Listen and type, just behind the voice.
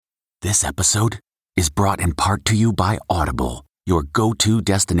This episode is brought in part to you by Audible, your go-to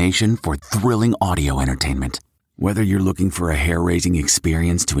destination for thrilling audio entertainment. Whether you're looking for a hair-raising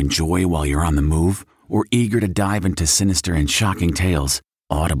experience to enjoy while you're on the move or eager to dive into sinister and shocking tales,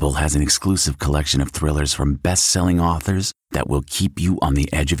 Audible has an exclusive collection of thrillers from best-selling authors that will keep you on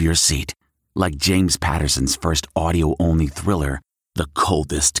the edge of your seat. Like James Patterson's first audio-only thriller, The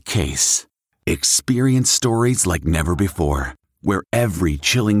Coldest Case. Experience stories like never before, where every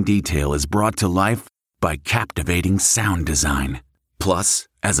chilling detail is brought to life by captivating sound design. Plus,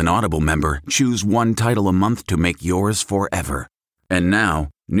 as an Audible member, choose one title a month to make yours forever. And now,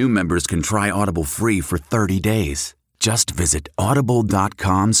 new members can try Audible free for 30 days. Just visit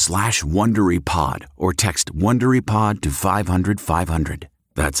audible.com/WonderyPod or text WonderyPod to 500-500.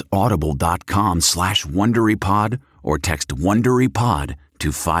 That's audible.com/WonderyPod or text WonderyPod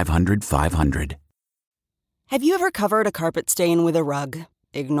to 500-500. Have you ever covered a carpet stain with a rug?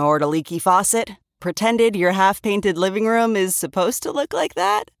 Ignored a leaky faucet? Pretended your half-painted living room is supposed to look like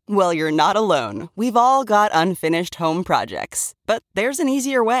that? Well, you're not alone. We've all got unfinished home projects. But there's an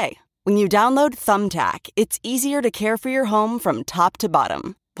easier way. When you download Thumbtack, it's easier to care for your home from top to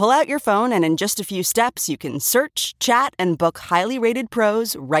bottom. Pull out your phone and in just a few steps, you can search, chat, and book highly rated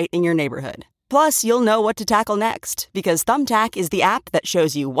pros right in your neighborhood. Plus, you'll know what to tackle next, because Thumbtack is the app that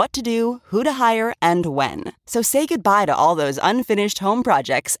shows you what to do, who to hire, and when. So say goodbye to all those unfinished home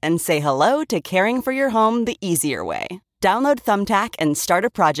projects and say hello to caring for your home the easier way. Download Thumbtack and start a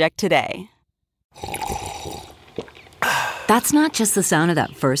project today. That's not just the sound of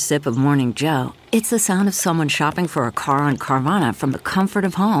that first sip of Morning Joe. It's the sound of someone shopping for a car on Carvana from the comfort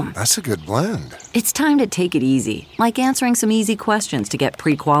of home. That's a good blend. It's time to take it easy, like answering some easy questions to get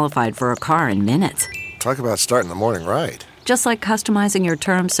pre-qualified for a car in minutes. Talk about starting the morning right. Just like customizing your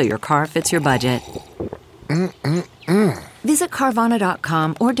terms so your car fits your budget. Visit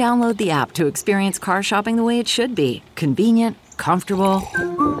Carvana.com or download the app to experience car shopping the way it should be. Convenient, comfortable.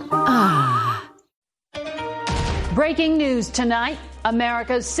 Breaking news tonight.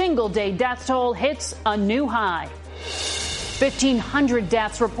 America's single-day death toll hits a new high. 1,500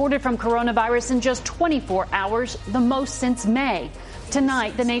 deaths reported from coronavirus in just 24 hours, the most since May.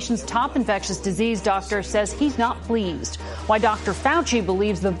 Tonight, the nation's top infectious disease doctor says he's not pleased. Why Dr. Fauci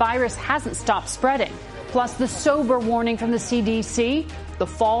believes the virus hasn't stopped spreading. Plus, the sober warning from the CDC, the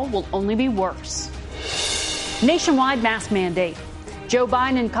fall will only be worse. Nationwide mask mandate. Joe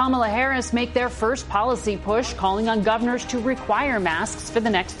Biden and Kamala Harris make their first policy push, calling on governors to require masks for the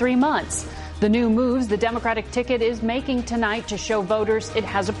next 3 months. The new moves the Democratic ticket is making tonight to show voters it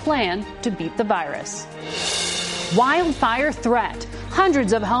has a plan to beat the virus. Wildfire threat.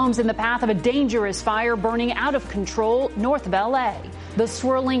 Hundreds of homes in the path of a dangerous fire burning out of control north of L.A. The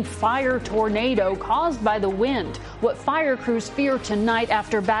swirling fire tornado caused by the wind. What fire crews fear tonight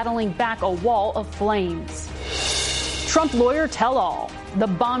after battling back a wall of flames. Trump lawyer tell-all. The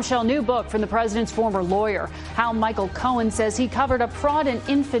bombshell new book from the president's former lawyer. How Michael Cohen says he covered up fraud and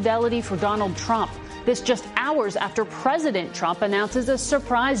infidelity for Donald Trump. This just hours after President Trump announces a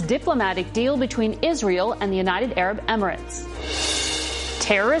surprise diplomatic deal between Israel and the United Arab Emirates.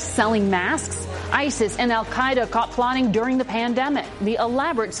 Terrorists selling masks? ISIS and al-Qaeda caught plotting during the pandemic. The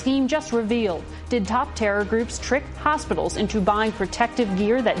elaborate scheme just revealed. Did top terror groups trick hospitals into buying protective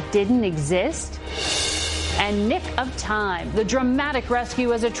gear that didn't exist? And nick of time, the dramatic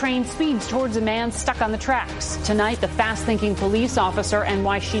rescue as a train speeds towards a man stuck on the tracks. Tonight, the fast-thinking police officer and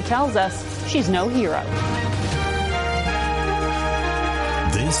why she tells us she's no hero.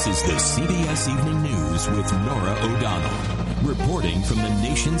 This is the CBS Evening News with Norah O'Donnell, reporting from the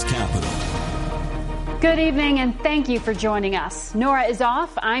nation's capital. Good evening, and thank you for joining us. Norah is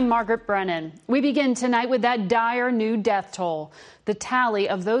off. I'm Margaret Brennan. We begin tonight with that dire new death toll. The tally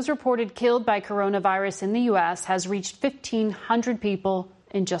of those reported killed by coronavirus in the U.S. has reached 1,500 people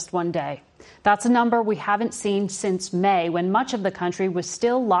in just one day. That's a number we haven't seen since May, when much of the country was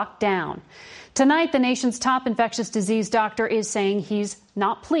still locked down. Tonight, the nation's top infectious disease doctor is saying he's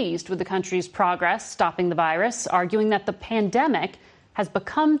not pleased with the country's progress stopping the virus, arguing that the pandemic has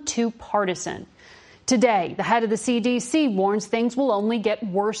become too partisan. Today, the head of the CDC warns things will only get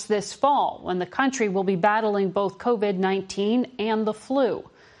worse this fall when the country will be battling both COVID-19 and the flu.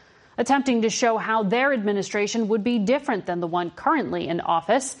 Attempting to show how their administration would be different than the one currently in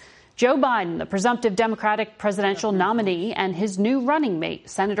office, Joe Biden, the presumptive Democratic presidential nominee, and his new running mate,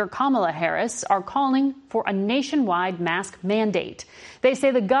 Senator Kamala Harris, are calling for a nationwide mask mandate. They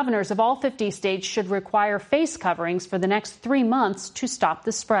say the governors of all 50 states should require face coverings for the next 3 months to stop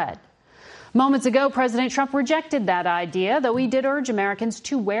the spread. Moments ago, President Trump rejected that idea, though he did urge Americans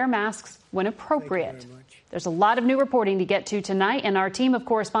to wear masks when appropriate. There's a lot of new reporting to get to tonight, and our team of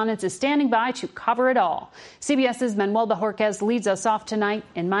correspondents is standing by to cover it all. CBS's Manuel Bajorquez leads us off tonight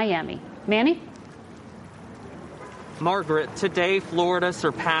in Miami. Manny? Margaret, today Florida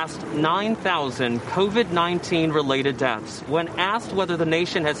surpassed 9,000 COVID-19 related deaths. When asked whether the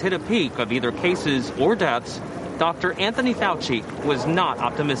nation has hit a peak of either cases or deaths, Dr. Anthony Fauci was not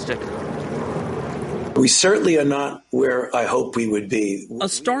optimistic. We certainly are not where I hope we would be. A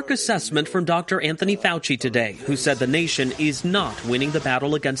stark assessment from Dr. Anthony Fauci today, who said the nation is not winning the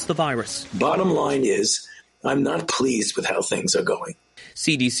battle against the virus. Bottom line is, I'm not pleased with how things are going.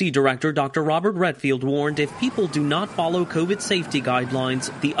 CDC Director Dr. Robert Redfield warned if people do not follow COVID safety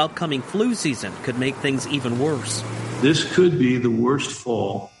guidelines, the upcoming flu season could make things even worse. This could be the worst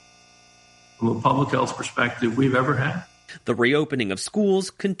fall from a public health perspective we've ever had. The reopening of schools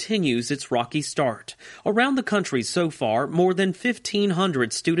continues its rocky start. Around the country so far, more than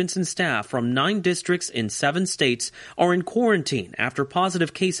 1,500 students and staff from 9 districts in 7 states are in quarantine after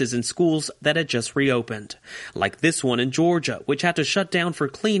positive cases in schools that had just reopened. Like this one in Georgia, which had to shut down for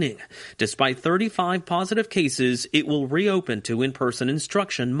cleaning. Despite 35 positive cases, it will reopen to in-person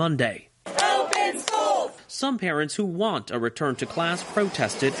instruction Monday. Some parents who want a return to class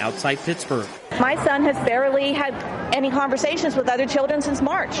protested outside Pittsburgh. My son has barely had any conversations with other children since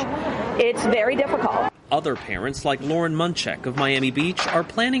March. It's very difficult. Other parents, like Lauren Munchak of Miami Beach, are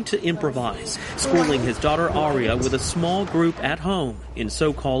planning to improvise, schooling his daughter Aria with a small group at home in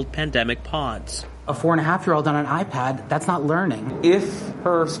so-called pandemic pods. A 4.5-year-old on an iPad, that's not learning. If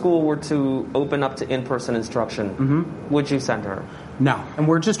her school were to open up to in-person instruction, would you send her? No, and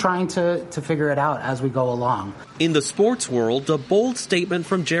we're just trying to figure it out as we go along. In the sports world, a bold statement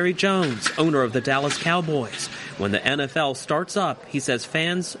from Jerry Jones, owner of the Dallas Cowboys. When the NFL starts up, he says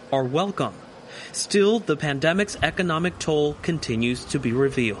fans are welcome. Still, the pandemic's economic toll continues to be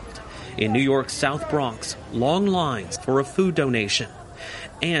revealed. In New York's South Bronx, long lines for a food donation.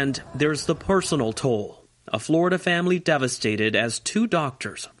 And there's the personal toll. A Florida family devastated as 2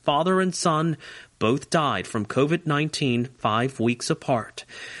 doctors, father and son, both died from COVID-19 5 weeks apart.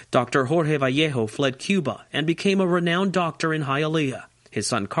 Dr. Jorge Vallejo fled Cuba and became a renowned doctor in Hialeah. His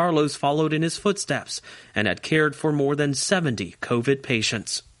son Carlos followed in his footsteps and had cared for more than 70 COVID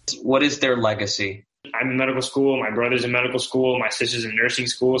patients. What is their legacy? I'm in medical school, my brother's in medical school, my sister's in nursing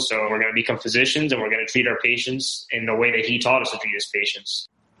school, so we're going to become physicians and we're going to treat our patients in the way that he taught us to treat his patients.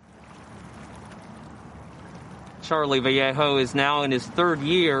 Charlie Vallejo is now in his 3rd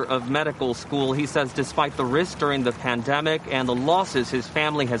year of medical school. He says despite the risks during the pandemic and the losses his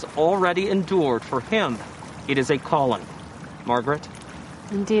family has already endured, for him, it is a calling. Margaret?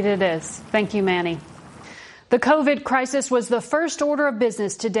 Indeed it is. Thank you, Manny. The COVID crisis was the first order of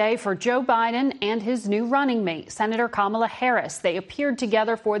business today for Joe Biden and his new running mate, Senator Kamala Harris. They appeared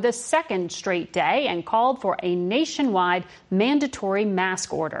together for the 2nd straight day and called for a nationwide mandatory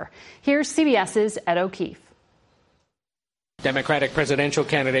mask order. Here's CBS's Ed O'Keefe. Democratic presidential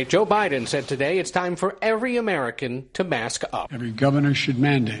candidate Joe Biden said today it's time for every American to mask up. Every governor should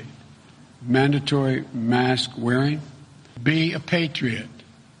mandate mandatory mask wearing. Be a patriot.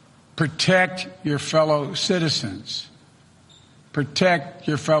 Protect your fellow citizens. Protect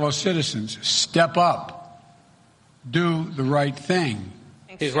your fellow citizens. Step up. Do the right thing.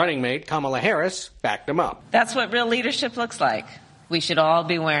 His running mate, Kamala Harris, backed him up. That's what real leadership looks like. We should all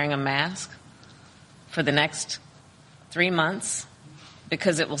be wearing a mask for the next 3 months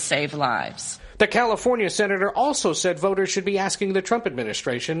because it will save lives. The California senator also said voters should be asking the Trump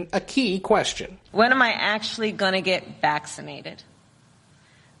administration a key question. When am I actually going to get vaccinated?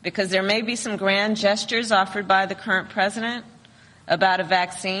 Because there may be some grand gestures offered by the current president about a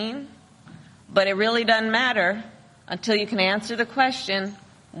vaccine, but it really doesn't matter until you can answer the question,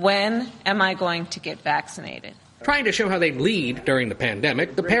 when am I going to get vaccinated? Trying to show how they lead during the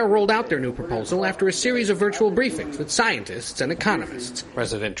pandemic, the pair rolled out their new proposal after a series of virtual briefings with scientists and economists.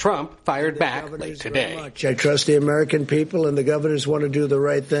 President Trump fired back late today. I trust the American people, and the governors want to do the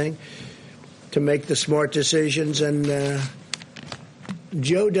right thing to make the smart decisions, and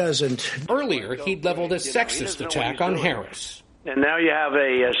Joe doesn't. Earlier, he'd leveled a sexist attack on Harris. And now you have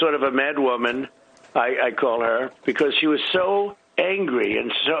a sort of a mad woman, I call her, because she was so angry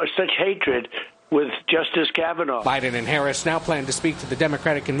and such hatred with Justice Kavanaugh. Biden and Harris now plan to speak to the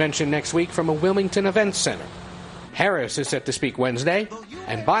Democratic Convention next week from a Wilmington Events Center. Harris is set to speak Wednesday,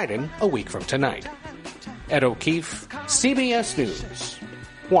 and Biden a week from tonight. Ed O'Keefe, CBS News,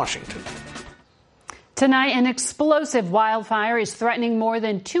 Washington. Tonight, an explosive wildfire is threatening more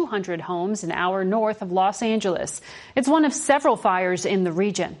than 200 homes an hour north of Los Angeles. It's one of several fires in the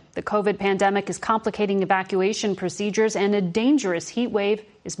region. The COVID pandemic is complicating evacuation procedures, and a dangerous heat wave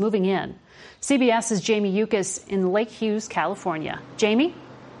is moving in. CBS's Jamie Yuccas in Lake Hughes, California. Jamie?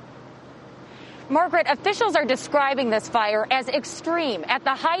 Margaret, officials are describing this fire as extreme. At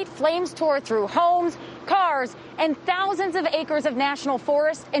the height, flames tore through homes, cars, and thousands of acres of national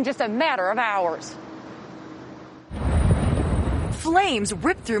forest in just a matter of hours. Flames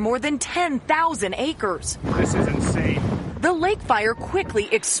ripped through more than 10,000 acres. This is insane. The lake fire quickly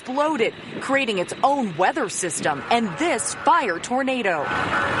exploded, creating its own weather system and this fire tornado.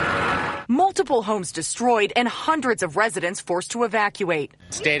 Multiple homes destroyed and hundreds of residents forced to evacuate.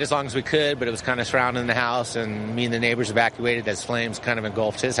 Stayed as long as we could, but it was kind of surrounding the house, and me and the neighbors evacuated as flames kind of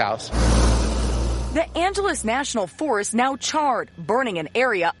engulfed his house. The Angeles National Forest now charred, burning an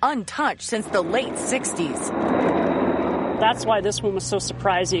area untouched since the late 60s. That's why this one was so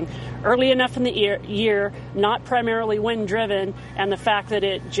surprising. Early enough in the year, not primarily wind-driven, and the fact that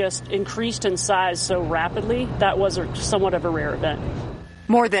it just increased in size so rapidly, that was somewhat of a rare event.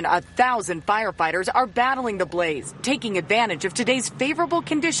 More than 1,000 firefighters are battling the blaze, taking advantage of today's favorable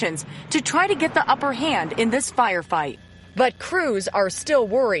conditions to try to get the upper hand in this firefight. But crews are still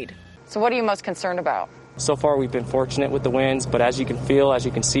worried. So what are you most concerned about? So far, we've been fortunate with the winds, but as you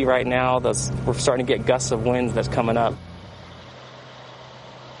can see right now, we're starting to get gusts of winds that's coming up.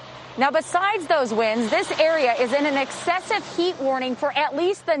 Now, besides those winds, this area is in an excessive heat warning for at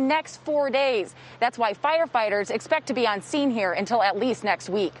least the next 4 days. That's why firefighters expect to be on scene here until at least next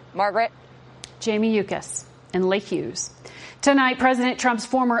week. Margaret? Jamie Yuccas in Lake Hughes. Tonight, President Trump's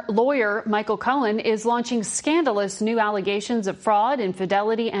former lawyer, Michael Cohen, is launching scandalous new allegations of fraud,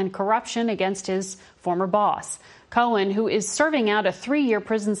 infidelity, and corruption against his former boss. Cohen, who is serving out a 3-year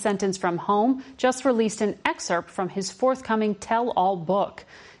prison sentence from home, just released an excerpt from his forthcoming tell-all book.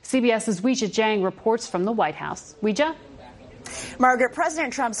 CBS's Weijia Jiang reports from the White House. Weijia? Margaret,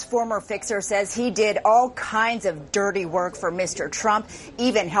 President Trump's former fixer says he did all kinds of dirty work for Mr. Trump,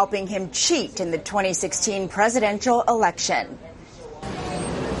 even helping him cheat in the 2016 presidential election.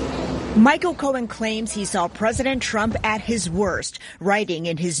 Michael Cohen claims he saw President Trump at his worst, writing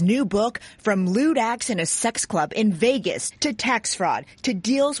in his new book, From Lewd Acts in a Sex Club in Vegas to tax fraud, to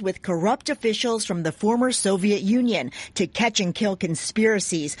deals with corrupt officials from the former Soviet Union, to catch and kill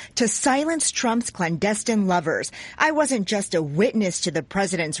conspiracies, to silence Trump's clandestine lovers. I wasn't just a witness to the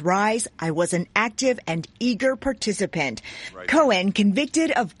president's rise, I was an active and eager participant. Right. Cohen,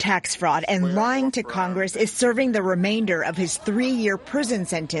 convicted of tax fraud and lying to Congress, is serving the remainder of his 3-year prison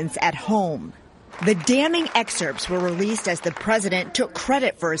sentence at home. The damning excerpts were released as the president took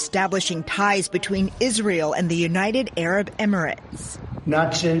credit for establishing ties between Israel and the United Arab Emirates.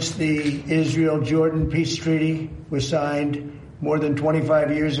 Not since the Israel-Jordan peace treaty was signed more than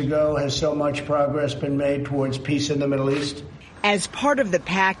 25 years ago has so much progress been made towards peace in the Middle East. As part of the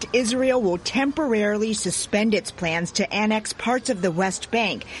pact, Israel will temporarily suspend its plans to annex parts of the West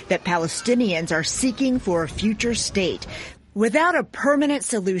Bank that Palestinians are seeking for a future state. Without a permanent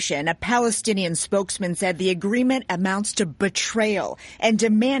solution, a Palestinian spokesman said the agreement amounts to betrayal and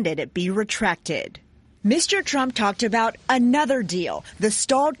demanded it be retracted. Mr. Trump talked about another deal, the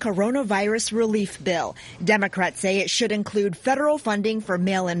stalled coronavirus relief bill. Democrats say it should include federal funding for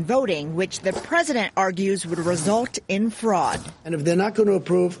mail-in voting, which the president argues would result in fraud. And if they're not going to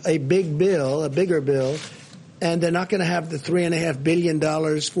approve a big bill, a bigger bill, and they're not going to have the $3.5 billion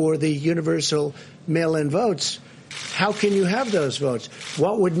for the universal mail-in votes, how can you have those votes?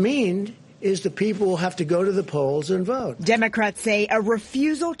 What would mean is the people will have to go to the polls and vote. Democrats say a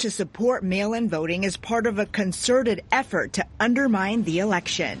refusal to support mail-in voting is part of a concerted effort to undermine the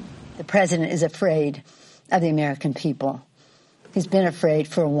election. The president is afraid of the American people. He's been afraid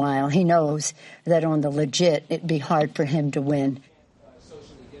for a while. He knows that on the legit, it'd be hard for him to win.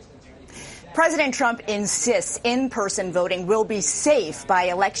 President Trump insists in-person voting will be safe by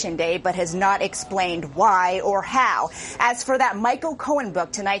Election Day, but has not explained why or how. As for that Michael Cohen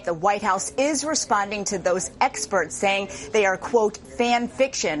book tonight, the White House is responding to those experts saying they are, quote, fan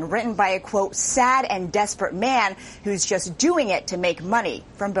fiction written by a, quote, sad and desperate man who's just doing it to make money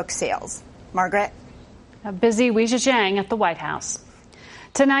from book sales. Margaret? A busy Weijia Jiang at the White House.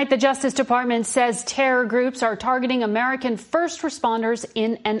 Tonight, the Justice Department says terror groups are targeting American first responders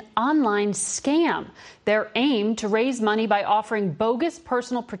in an online scam. They're aimed to raise money by offering bogus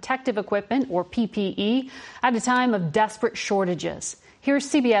personal protective equipment, or PPE, at a time of desperate shortages. Here's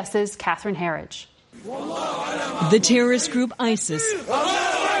CBS's Catherine Herridge. The terrorist group ISIS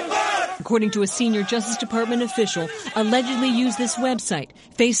according to a senior Justice Department official, allegedly used this website,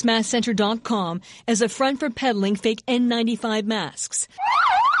 FaceMaskCenter.com, as a front for peddling fake N95 masks.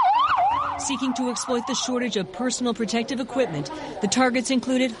 Seeking to exploit the shortage of personal protective equipment, the targets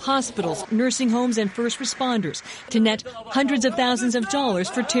included hospitals, nursing homes, and first responders to net hundreds of thousands of dollars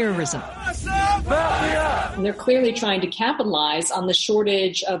for terrorism. They're clearly trying to capitalize on the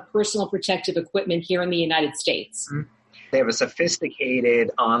shortage of personal protective equipment here in the United States. They have a sophisticated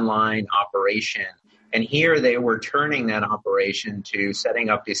online operation, and here they were turning that operation to setting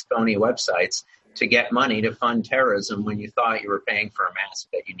up these phony websites to get money to fund terrorism when you thought you were paying for a mask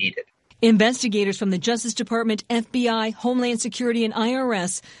that you needed. Investigators from the Justice Department, FBI, Homeland Security, and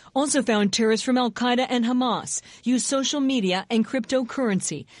IRS also found terrorists from al-Qaeda and Hamas use social media and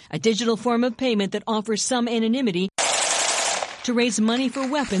cryptocurrency, a digital form of payment that offers some anonymity, to raise money for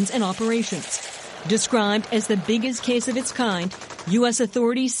weapons and operations. Described as the biggest case of its kind, U.S.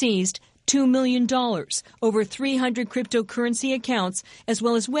 authorities seized $2 million, over 300 cryptocurrency accounts, as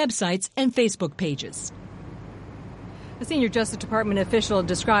well as websites and Facebook pages. A senior Justice Department official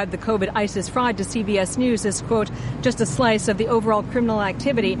described the COVID ISIS fraud to CBS News as, quote, just a slice of the overall criminal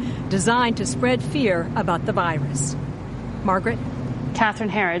activity designed to spread fear about the virus. Margaret?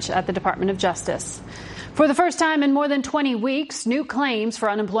 Catherine Herridge at the Department of Justice. For the first time in more than 20 weeks, new claims for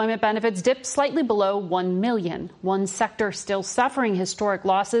unemployment benefits dipped slightly below 1 million. One sector still suffering historic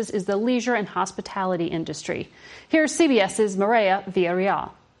losses is the leisure and hospitality industry. Here's CBS's Maria Villarreal.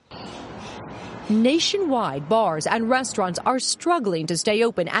 Nationwide, bars and restaurants are struggling to stay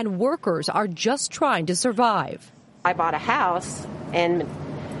open, and workers are just trying to survive. I bought a house, and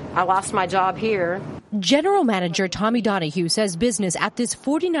I lost my job here. General Manager Tommy Donahue says business at this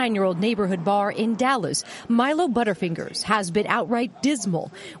 49-year-old neighborhood bar in Dallas, Milo Butterfingers, has been outright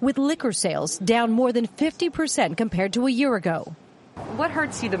dismal, with liquor sales down more than 50% compared to a year ago. What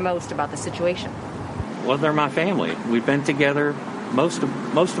hurts you the most about the situation? Well, they're my family. We've been together. Most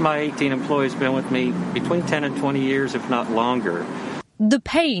of my 18 employees have been with me between 10 and 20 years, if not longer. The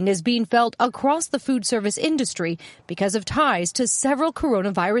pain is being felt across the food service industry because of ties to several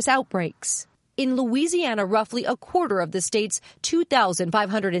coronavirus outbreaks. In Louisiana, roughly a quarter of the state's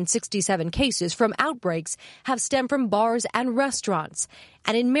 2,567 cases from outbreaks have stemmed from bars and restaurants.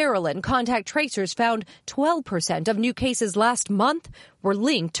 And in Maryland, contact tracers found 12% of new cases last month were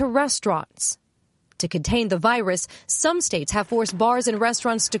linked to restaurants. To contain the virus, some states have forced bars and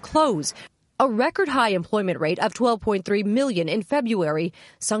restaurants to close. A record high employment rate of 12.3 million in February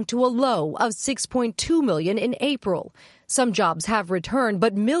sunk to a low of 6.2 million in April. Some jobs have returned,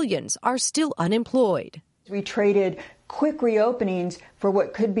 but millions are still unemployed. We traded quick reopenings for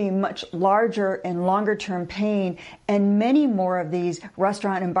what could be much larger and longer term pain, and many more of these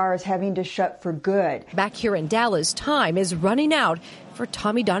restaurant and bars having to shut for good. Back here in Dallas, time is running out for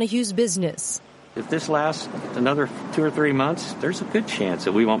Tommy Donahue's business. If this lasts another 2 or 3 months, there's a good chance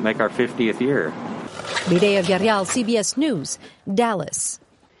that we won't make our 50th year. Mireya Villarreal, CBS News, Dallas.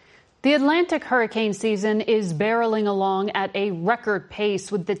 The Atlantic hurricane season is barreling along at a record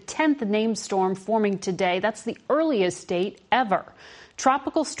pace, with the 10th named storm forming today. That's the earliest date ever.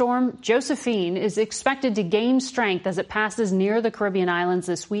 Tropical storm Josephine is expected to gain strength as it passes near the Caribbean islands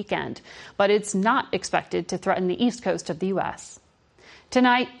this weekend, but it's not expected to threaten the east coast of the U.S.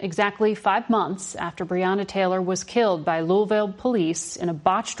 Tonight, exactly 5 months after Breonna Taylor was killed by Louisville police in a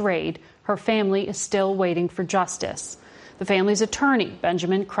botched raid, her family is still waiting for justice. The family's attorney,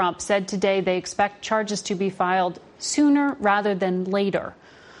 Benjamin Crump, said today they expect charges to be filed sooner rather than later.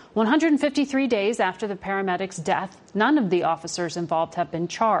 153 days after the paramedic's death, none of the officers involved have been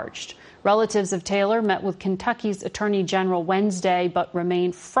charged. Relatives of Taylor met with Kentucky's Attorney General Wednesday, but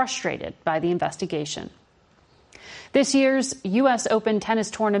remain frustrated by the investigation. This year's U.S. Open tennis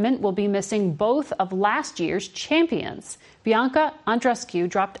tournament will be missing both of last year's champions. Bianca Andreescu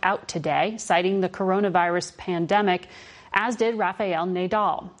dropped out today, citing the coronavirus pandemic, as did Rafael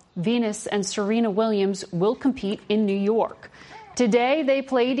Nadal. Venus and Serena Williams will compete in New York. Today, they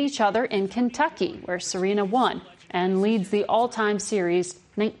played each other in Kentucky, where Serena won and leads the all-time series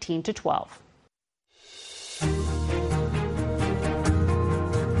 19-12.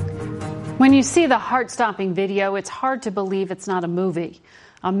 When you see the heart-stopping video, it's hard to believe it's not a movie.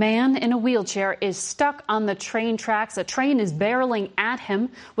 A man in a wheelchair is stuck on the train tracks. A train is barreling at him.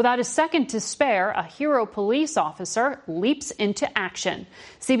 Without a second to spare, a hero police officer leaps into action.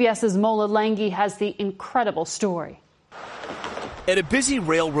 CBS's Mola Lenghi has the incredible story. At a busy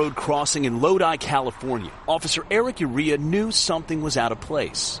railroad crossing in Lodi, California, Officer Eric Uria knew something was out of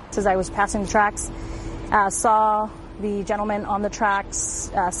place. As I was passing the tracks, I saw the gentleman on the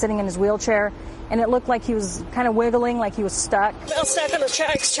tracks sitting in his wheelchair, and it looked like he was kind of wiggling, like he was stuck. Now stuck on the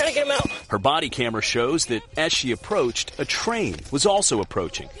tracks, trying to get him out. Her body camera shows that as she approached, a train was also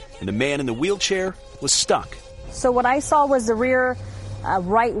approaching, and the man in the wheelchair was stuck. So what I saw was the rear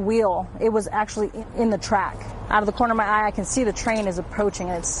right wheel. It was actually in the track. Out of the corner of my eye, I can see the train is approaching.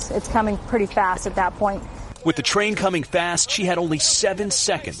 It's coming pretty fast at that point. With the train coming fast, she had only 7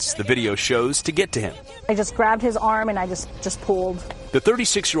 seconds, the video shows, to get to him. I just grabbed his arm and I just pulled. The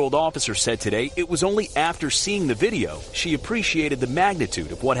 36-year-old officer said today it was only after seeing the video she appreciated the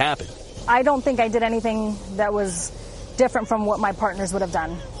magnitude of what happened. I don't think I did anything that was different from what my partners would have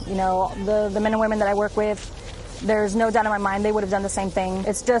done. You know, the men and women that I work with, there's no doubt in my mind they would have done the same thing.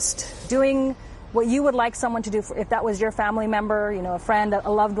 It's just doing what you would like someone to do if that was your family member, you know, a friend,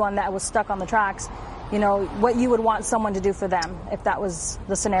 a loved one that was stuck on the tracks. You know, what you would want someone to do for them if that was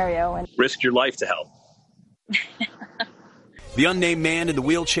the scenario. And risk your life to help. The unnamed man in the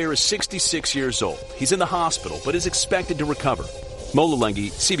wheelchair is 66 years old. He's in the hospital, but is expected to recover. Mola Lengi,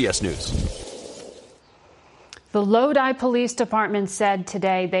 CBS News. The Lodi Police Department said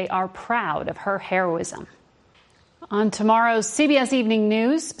today they are proud of her heroism. On tomorrow's CBS Evening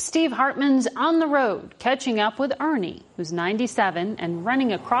News, Steve Hartman's on the road, catching up with Ernie, who's 97 and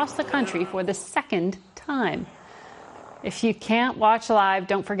running across the country for the second time. If you can't watch live,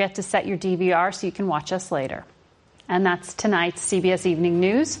 don't forget to set your DVR so you can watch us later. And that's tonight's CBS Evening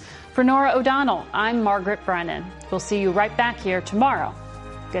News. For Nora O'Donnell, I'm Margaret Brennan. We'll see you right back here tomorrow.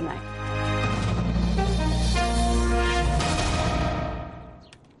 Good night.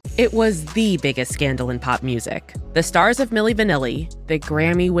 It was the biggest scandal in pop music. The stars of Milli Vanilli, the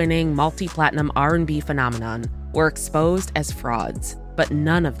Grammy-winning multi-platinum R&B phenomenon, were exposed as frauds. But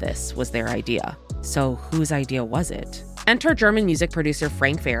none of this was their idea. So whose idea was it? Enter German music producer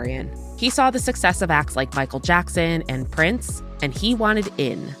Frank Farian. He saw the success of acts like Michael Jackson and Prince, and he wanted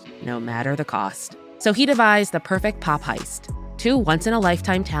in, no matter the cost. So he devised the perfect pop heist. Two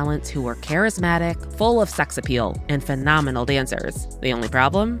once-in-a-lifetime talents who were charismatic, full of sex appeal, and phenomenal dancers. The only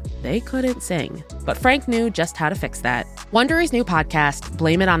problem? They couldn't sing. But Frank knew just how to fix that. Wondery's new podcast,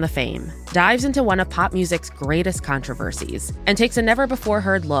 Blame It on the Fame, dives into one of pop music's greatest controversies and takes a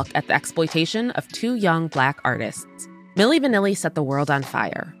never-before-heard look at the exploitation of two young Black artists. Milli Vanilli set the world on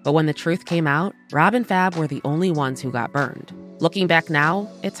fire, but when the truth came out, Rob and Fab were the only ones who got burned. Looking back now,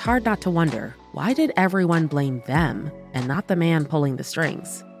 it's hard not to wonder, why did everyone blame them and not the man pulling the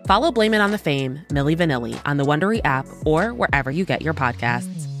strings? Follow Blame It on the Fame, Milli Vanilli, on the Wondery app or wherever you get your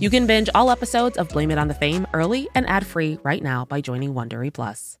podcasts. You can binge all episodes of Blame It on the Fame early and ad-free right now by joining Wondery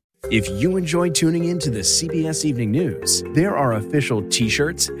Plus. If you enjoyed tuning in to the CBS Evening News, there are official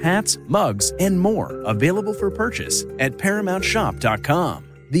t-shirts, hats, mugs, and more available for purchase at ParamountShop.com.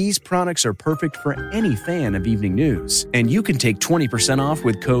 These products are perfect for any fan of Evening News, and you can take 20% off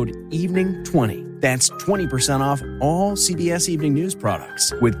with code EVENING20. That's 20% off all CBS Evening News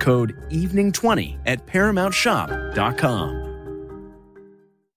products with code EVENING20 at ParamountShop.com.